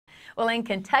Well, in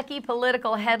Kentucky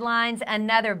political headlines,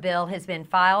 another bill has been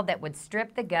filed that would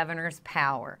strip the governor's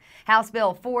power. House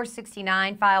Bill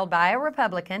 469, filed by a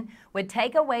Republican, would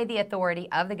take away the authority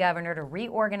of the governor to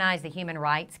reorganize the Human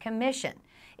Rights Commission.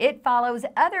 It follows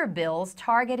other bills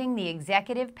targeting the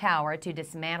executive power to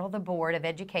dismantle the Board of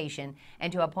Education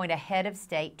and to appoint a head of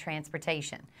state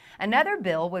transportation. Another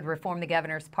bill would reform the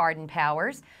governor's pardon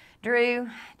powers. Drew,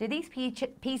 do these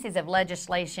pieces of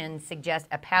legislation suggest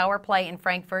a power play in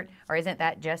Frankfort, or isn't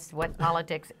that just what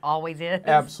politics always is?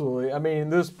 Absolutely. I mean,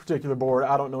 this particular board,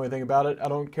 I don't know anything about it. I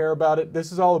don't care about it.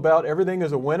 This is all about everything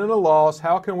is a win and a loss.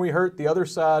 How can we hurt the other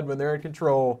side when they're in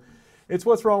control? It's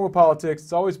what's wrong with politics.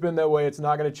 It's always been that way. It's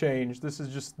not going to change. This is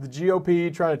just the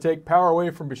GOP trying to take power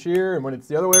away from Beshear, and when it's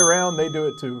the other way around, they do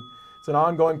it too. It's an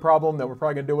ongoing problem that we're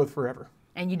probably going to deal with forever.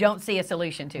 And you don't see a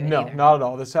solution to it No, either. not at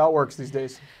all. This is how it works these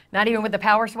days. Not even with the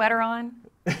power sweater on?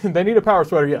 They need a power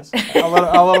sweater, yes. I'll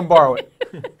let them borrow it.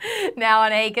 Now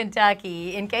on Hey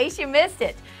Kentucky, in case you missed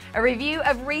it, a review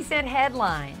of recent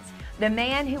headlines. The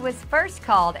man who was first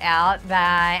called out by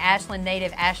Ashland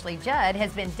native Ashley Judd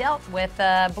has been dealt with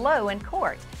a blow in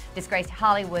court. Disgraced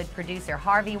Hollywood producer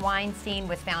Harvey Weinstein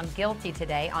was found guilty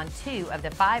today on 2 of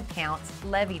the 5 counts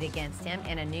levied against him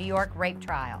in a New York rape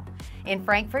trial. In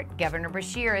Frankfort, Governor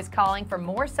Beshear is calling for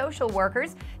more social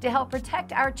workers to help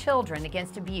protect our children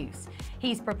against abuse.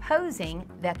 He's proposing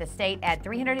that the state add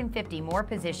 350 more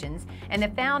positions, and the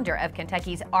founder of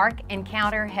Kentucky's Ark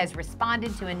Encounter has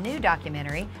responded to a new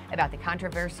documentary about the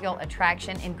controversial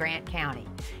attraction in Grant County.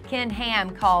 Ken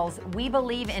Ham calls We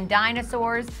Believe in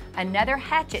Dinosaurs another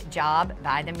hatchet job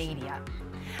by the media.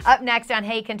 Up next on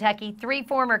Hey Kentucky, 3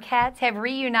 former Cats have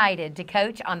reunited to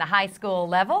coach on the high school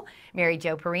level. Mary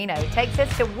Jo Perino takes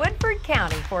us to Woodford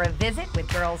County for a visit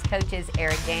with girls coaches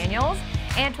Eric Daniels,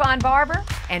 Antoine Barber,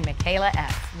 and Michaela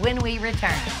Epps when we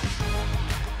return.